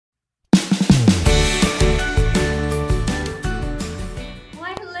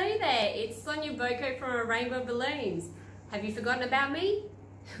Sonia Boko from Rainbow Balloons. Have you forgotten about me?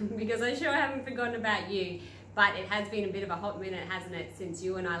 Because I sure haven't forgotten about you. But it has been a bit of a hot minute, hasn't it, since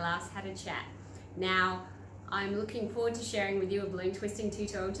you and I last had a chat. Now, I'm looking forward to sharing with you a balloon twisting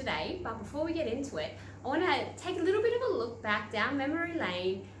tutorial today, but before we get into it, I want to take a little bit of a look back down memory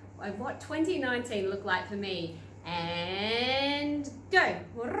lane of what 2019 looked like for me. And go!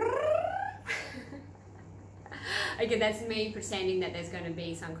 Okay, that's me pretending that there's going to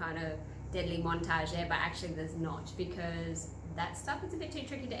be some kind of deadly montage there, but actually there's not, because that stuff is a bit too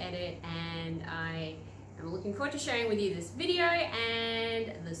tricky to edit, and I am looking forward to sharing with you this video,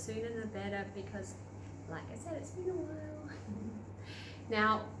 and the sooner the better, because like I said, it's been a while.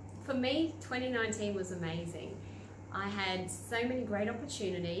 Now, for me, 2019 was amazing. I had so many great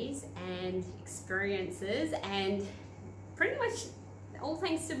opportunities and experiences, and pretty much all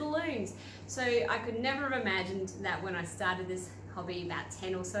thanks to balloons. So I could never have imagined that when I started this hobby about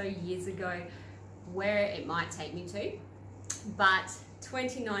 10 or so years ago, where it might take me to. But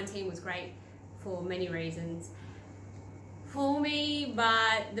 2019 was great for many reasons for me,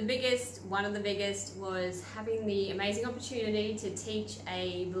 but one of the biggest was having the amazing opportunity to teach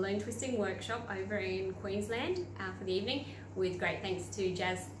a balloon twisting workshop over in Queensland for the evening, with great thanks to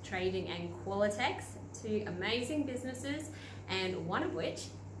Jazz Trading and Qualitex, two amazing businesses, and one of which,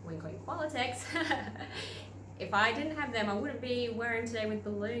 wink wink, Qualitex. If I didn't have them, I wouldn't be where I am today with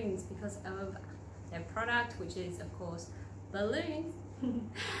balloons, because of their product, which is of course balloons.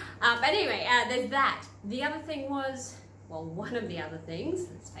 But anyway, there's that. The other thing was, well, one of the other things,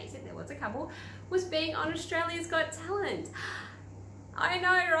 let's face it, there was a couple, was being on Australia's Got Talent. I know,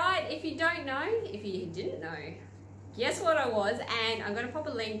 right? If you don't know, if you didn't know, guess what I was? And I'm going to pop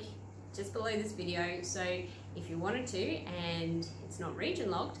a link just below this video, so if you wanted to, and it's not region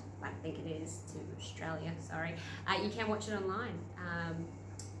locked, but I think it is to Australia, sorry, you can watch it online.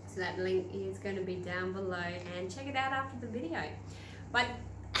 So that link is going to be down below, and check it out after the video. But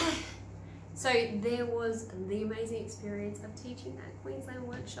so there was the amazing experience of teaching that Queensland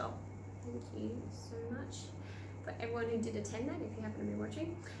workshop. Thank you so much for everyone who did attend that, if you happen to be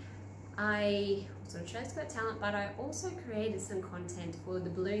watching. I was on Australia's Got Talent, but I also created some content for the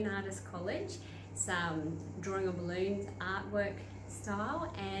Balloon Artist College, some drawing on balloons, artwork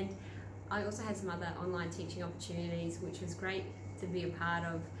style, and I also had some other online teaching opportunities, which was great to be a part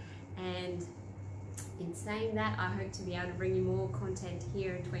of. And in saying that, I hope to be able to bring you more content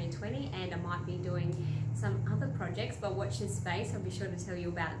here in 2020, and I might be doing some other projects, but watch this space. I'll be sure to tell you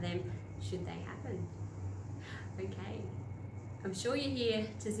about them should they happen. Okay, I'm sure you're here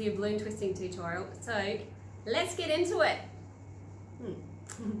to see a balloon twisting tutorial, so let's get into it.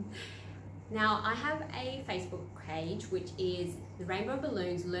 Now, I have a Facebook page, which is the Rainbow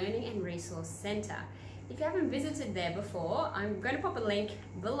Balloons Learning and Resource Centre. If you haven't visited there before, I'm going to pop a link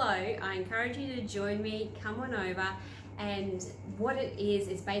below. I encourage you to join me, come on over, and what it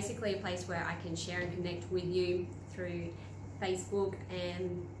is basically a place where I can share and connect with you through Facebook,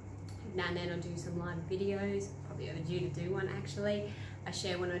 and now and then I'll do some live videos, probably overdue to do one actually. I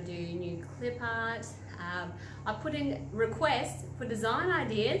share when I do new clip art. I put in requests for design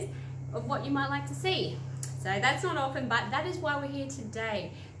ideas of what you might like to see. So that's not often, but that is why we're here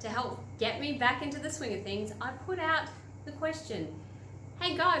today, to help get me back into the swing of things. I put out the question,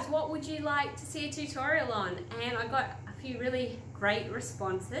 hey guys, what would you like to see a tutorial on? And I got a few really great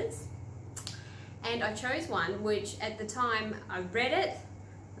responses, and I chose one which at the time I read it,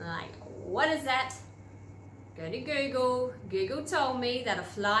 like, what is that? Go to Google. Google told me that a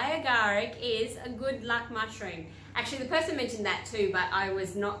Fly Agaric is a good luck mushroom. Actually, the person mentioned that too, but I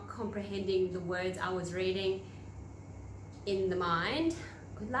was not comprehending the words I was reading in the mind.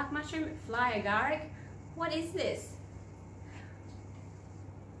 Good luck mushroom, Fly Agaric. What is this?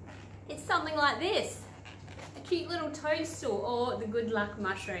 It's something like this. A cute little toadstool, or the good luck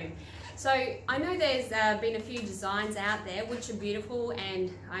mushroom. So I know there's been a few designs out there which are beautiful,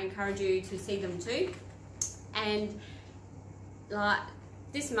 and I encourage you to see them too. And like,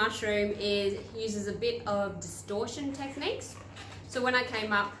 this mushroom uses a bit of distortion techniques. So when I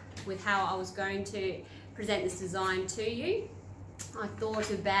came up with how I was going to present this design to you, I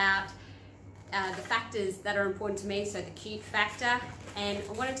thought about the factors that are important to me, so the cute factor, and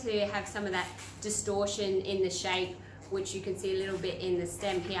I wanted to have some of that distortion in the shape, which you can see a little bit in the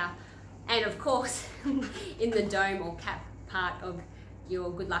stem here, and of course in the dome or cap part of your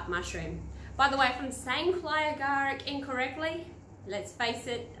good luck mushroom. By the way, if I'm saying Fly Agaric incorrectly, let's face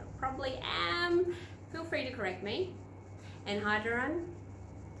it, I probably am, feel free to correct me. And hi Darun,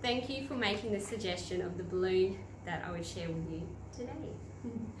 thank you for making the suggestion of the balloon that I would share with you today.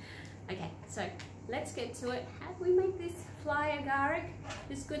 Okay, so let's get to it. How do we make this Fly Agaric,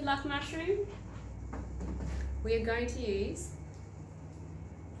 this good luck mushroom? We are going to use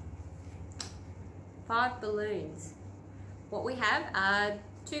 5 balloons. What we have are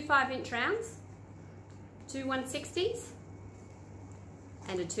 2 5-inch rounds, 2 160s,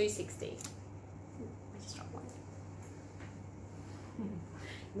 and a 260. I just dropped one.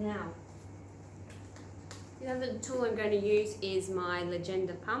 Now, the other tool I'm going to use is my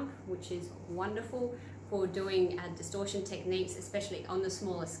Legenda pump, which is wonderful for doing distortion techniques, especially on the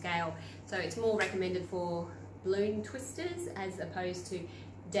smaller scale. So it's more recommended for balloon twisters as opposed to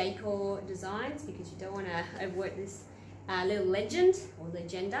decor designs, because you don't want to overwork this little legend or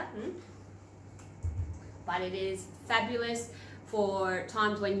legenda. But it is fabulous for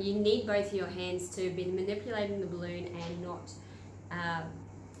times when you need both your hands to be manipulating the balloon and not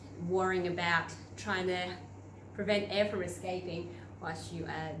worrying about trying to prevent air from escaping whilst you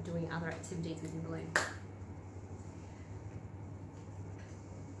are doing other activities with your balloon.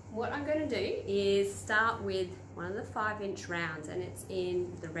 What I'm going to do is start with one of the 5-inch rounds, and it's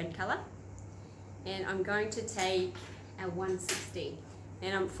in the red colour, and I'm going to take a 160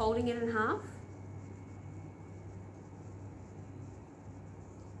 and I'm folding it in half.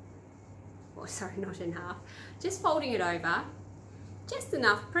 Oh, sorry, not in half, just folding it over just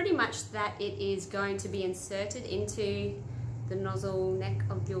enough, pretty much that it is going to be inserted into the nozzle neck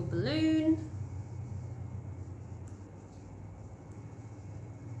of your balloon.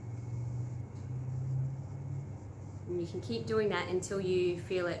 And you can keep doing that until you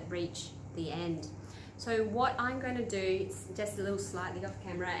feel it reach the end. So what I'm going to do, it's just a little slightly off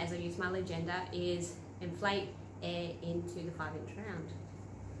camera as I use my Legenda, is inflate air into the 5-inch round.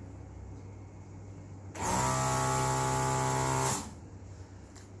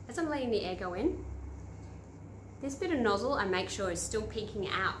 As I'm letting the air go in, this bit of nozzle I make sure is still peeking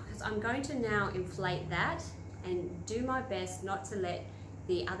out, because I'm going to now inflate that and do my best not to let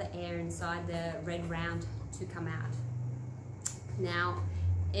the other air inside the red round to come out. Now,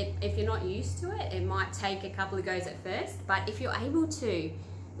 if you're not used to it, it might take a couple of goes at first, but if you're able to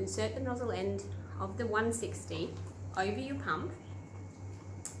insert the nozzle end of the 160 over your pump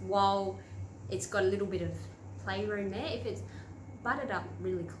while it's got a little bit of playroom there, if it's butted up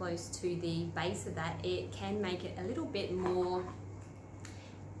really close to the base of that, it can make it a little bit more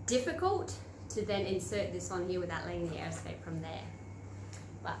difficult to then insert this on here without letting the air escape from there.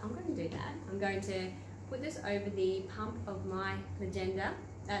 But I'm going to do that. I'm going to put this over the pump of my Legenda,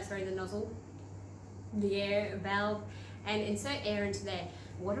 the nozzle, the air valve, and insert air into there.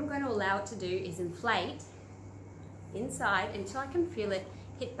 What I'm going to allow it to do is inflate inside until I can feel it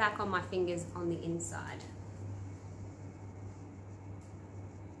hit back on my fingers on the inside.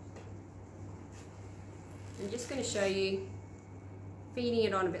 I'm just going to show you feeding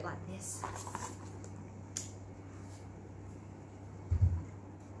it on a bit like this.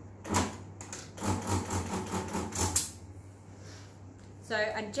 So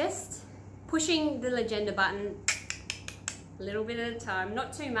I'm just pushing the Legenda button a little bit at a time,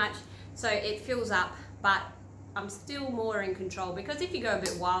 not too much, so it fills up, but I'm still more in control, because if you go a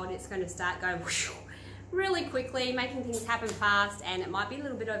bit wild, it's going to start going whoosh, really quickly, making things happen fast, and it might be a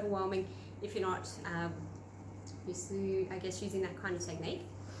little bit overwhelming if you're not used to, I guess, using that kind of technique.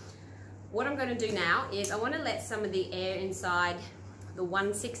 What I'm going to do now is I want to let some of the air inside the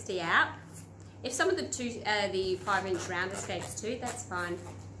 160 out. If some of the 5-inch round escapes too, that's fine,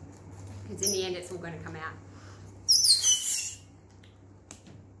 because in the end it's all going to come out.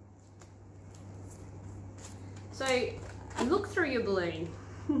 So look through your balloon.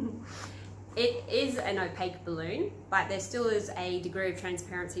 It is an opaque balloon, but there still is a degree of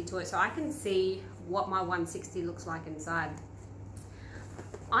transparency to it, so I can see what my 160 looks like inside.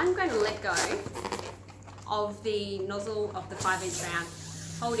 I'm going to let go of the nozzle of the 5-inch round,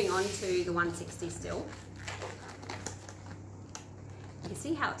 holding on to the 160 still. You can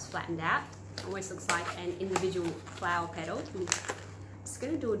see how it's flattened out. It almost looks like an individual flower petal. I'm just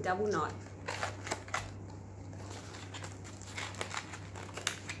going to do a double knot.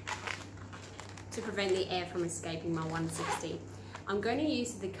 To prevent the air from escaping my 160. I'm going to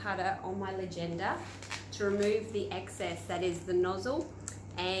use the cutter on my Legenda to remove the excess, that is the nozzle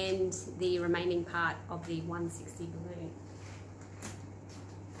and the remaining part of the 160 balloon.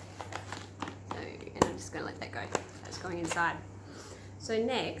 So, and I'm just going to let that go. That's going inside. So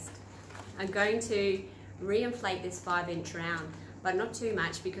next, I'm going to re-inflate this 5-inch round, but not too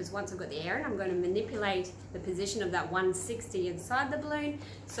much, because once I've got the air in, I'm going to manipulate the position of that 160 inside the balloon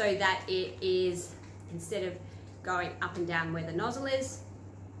so that it is, instead of going up and down where the nozzle is,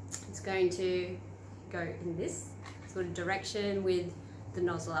 it's going to go in this sort of direction with the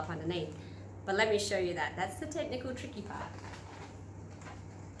nozzle up underneath. But let me show you that. That's the technical tricky part.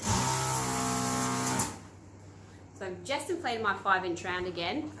 So I've just inflated my 5-inch round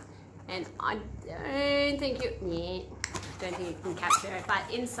again, and I don't think you can capture it, but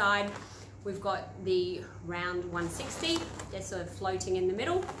inside we've got the round 160 just sort of floating in the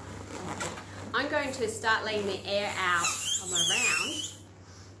middle. I'm going to start letting the air out of my round,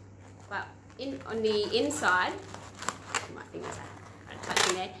 but on the inside, my fingers are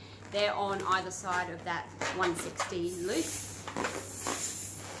touching there, they're on either side of that 160 loop.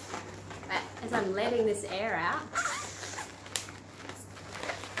 But as I'm letting this air out,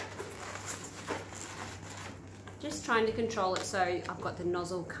 just trying to control it so I've got the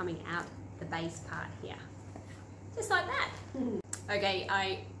nozzle coming out the base part here. Just like that. Okay,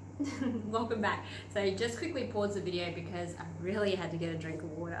 welcome back. So just quickly pause the video because I really had to get a drink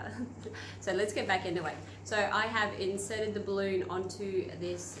of water. So let's get back into it. So I have inserted the balloon onto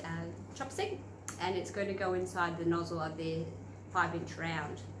this chopstick, and it's going to go inside the nozzle of the 5-inch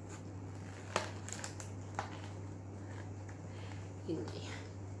round. You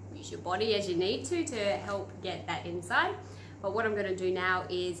can use your body as you need to help get that inside. But what I'm going to do now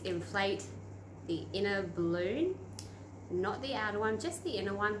is inflate the inner balloon, not the outer one, just the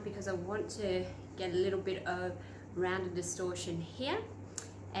inner one, because I want to get a little bit of rounded distortion here.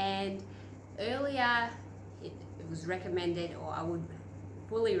 And earlier it was recommended, or I would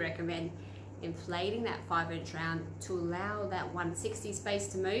fully recommend, inflating that 5-inch round to allow that 160 space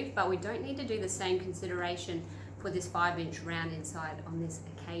to move, but we don't need to do the same consideration for this 5-inch round inside on this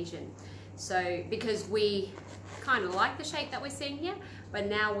occasion. So because we kind of like the shape that we're seeing here, but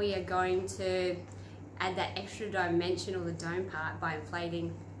now we are going to add that extra dimension, or the dome part, by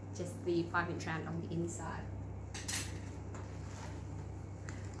inflating just the 5-inch round on the inside.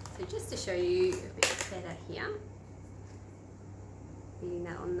 So just to show you a bit better here, feeding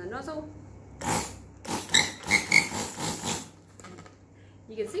that on the nozzle.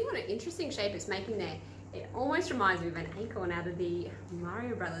 You can see what an interesting shape it's making there. It almost reminds me of an acorn out of the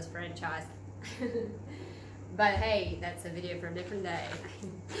Mario Brothers franchise. But hey, that's a video for a different day.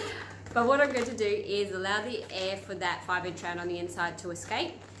 But what I'm going to do is allow the air for that 5-inch round on the inside to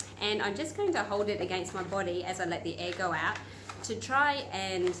escape, and I'm just going to hold it against my body as I let the air go out to try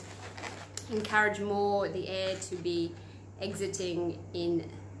and encourage more the air to be exiting in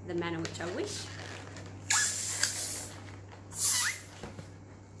the manner which I wish.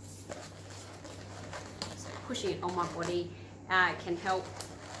 So pushing it on my body can help,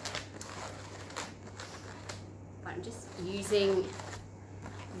 but I'm just using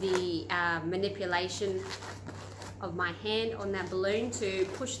the manipulation of my hand on that balloon to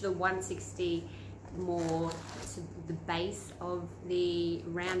push the 160 more to the base of the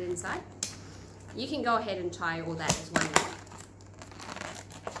round inside. You can go ahead and try all that as well.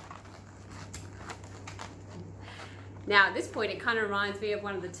 Now at this point it kind of reminds me of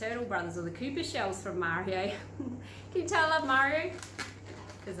one of the Turtle Brothers, or the Koopa shells from Mario. Can you tell I love Mario?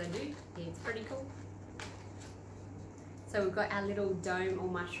 Because I do. Yeah, it's pretty cool. So we've got our little dome or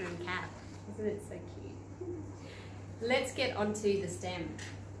mushroom cap. Isn't it so cute? Let's get onto the stem.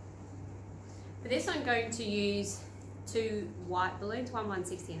 For this I'm going to use 2 white balloons, one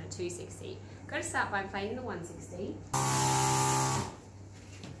 160 and a 260. I'm going to start by inflating the 160.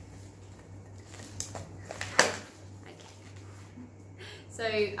 Okay. So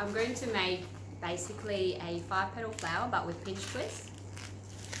I'm going to make basically a 5-petal flower, but with pinch twist.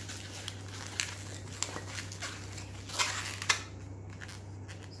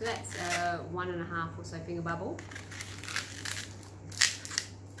 So that's 1.5 or so finger bubble.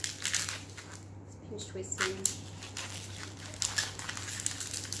 Pinch twisting.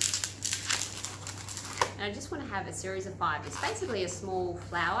 And I just want to have a series of 5. It's basically a small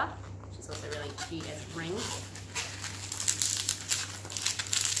flower, which is also really cute as a ring.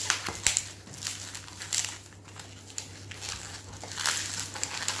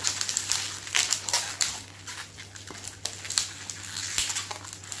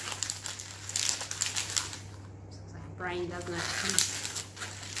 Brain, doesn't it?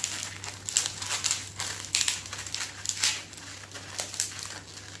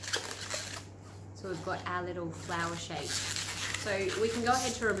 So we've got our little flower shape. So we can go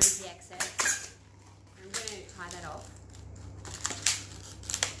ahead to remove the excess. I'm going to tie that off.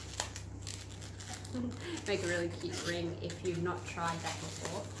 Make a really cute ring if you've not tried that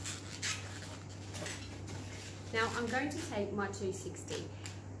before. Now I'm going to take my 260.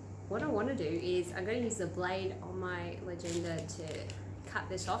 What I want to do is I'm going to use the blade on my Legenda to cut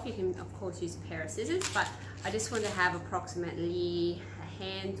this off. You can of course use a pair of scissors, but I just want to have approximately a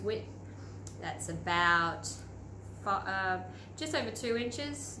hand width. That's about just over 2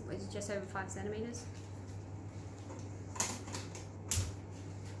 inches, which is just over 5 centimeters.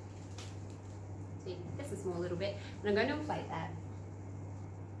 See, just a small little bit, and I'm going to inflate that.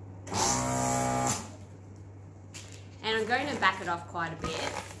 And I'm going to back it off quite a bit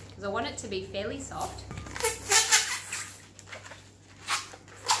because I want it to be fairly soft.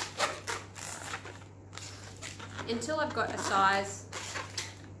 Until I've got a size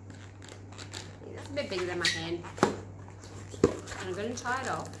that's a bit bigger than my hand. And I'm going to tie it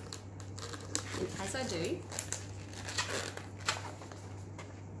off. In case I do,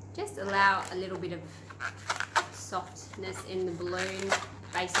 just allow a little bit of softness in the balloon.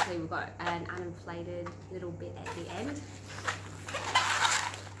 Basically, we've got an uninflated little bit at the end.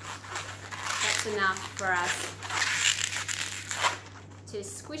 That's enough for us to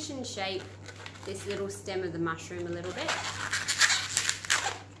squish and shape this little stem of the mushroom a little bit.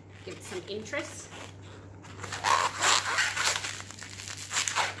 Give it some interest.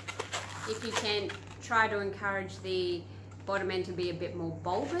 If you can, try to encourage the bottom end to be a bit more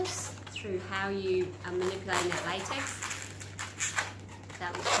bulbous through how you are manipulating that latex.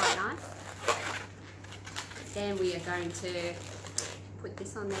 That looks quite nice. Then we are going to put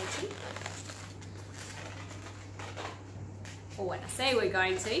this on there too. Or when I say we're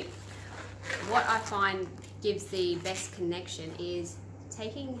going to, what I find gives the best connection is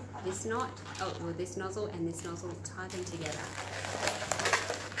taking this knot, or this nozzle and this nozzle, tie them together.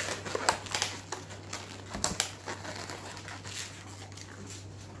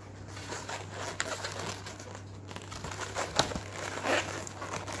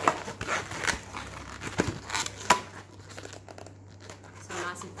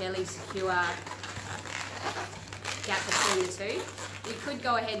 Fairly secure gap between the two. You could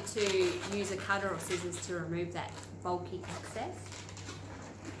go ahead to use a cutter or scissors to remove that bulky excess,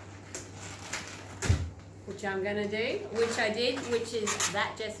 which I'm going to do, which I did, which is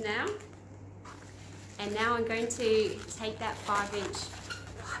that just now. And now I'm going to take that 5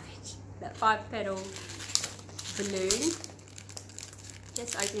 petal balloon,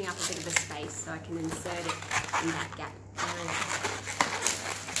 just opening up a bit of a space so I can insert it in that gap area.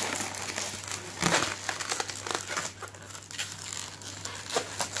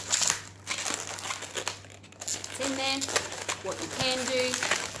 In there, what you can do,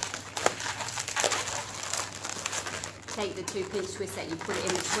 take the 2 pinch twists that you put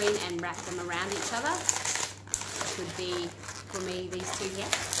in between and wrap them around each other. This would be, for me, these two here.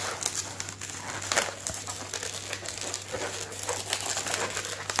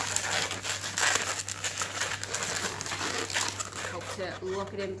 Help to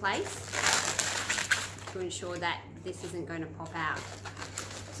lock it in place to ensure that this isn't going to pop out.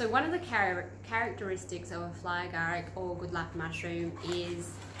 So one of the characteristics of a Fly Agaric or good luck mushroom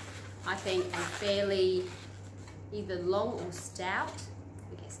is, I think, a fairly either long or stout,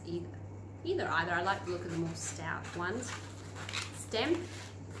 I guess either. I like the look of the more stout ones, stem,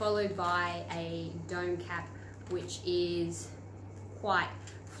 followed by a dome cap, which is quite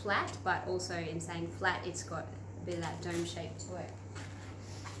flat, but also in saying flat, it's got a bit of that dome shape to it.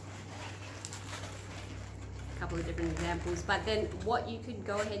 Couple of different examples, but then what you could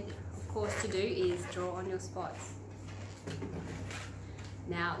go ahead, of course, to do is draw on your spots.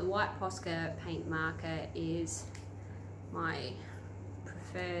 Now, the white Posca paint marker is my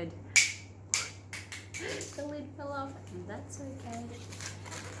preferred. The lid fell off, that's okay.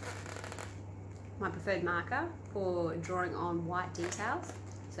 My preferred marker for drawing on white details,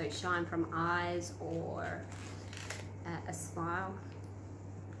 so shine from eyes or a smile.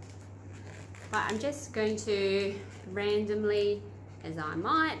 But I'm just going to randomly, as I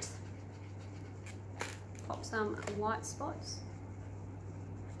might, pop some white spots.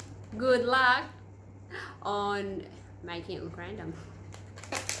 Good luck on making it look random.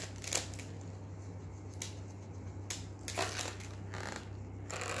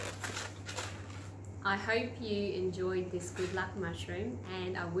 I hope you enjoyed this good luck mushroom,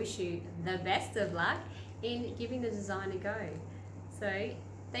 and I wish you the best of luck in giving the design a go. So,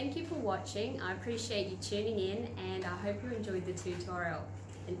 thank you for watching. I appreciate you tuning in, and I hope you enjoyed the tutorial.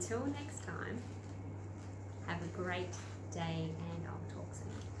 Until next time, have a great day, and I'll talk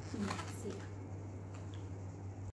soon. See ya.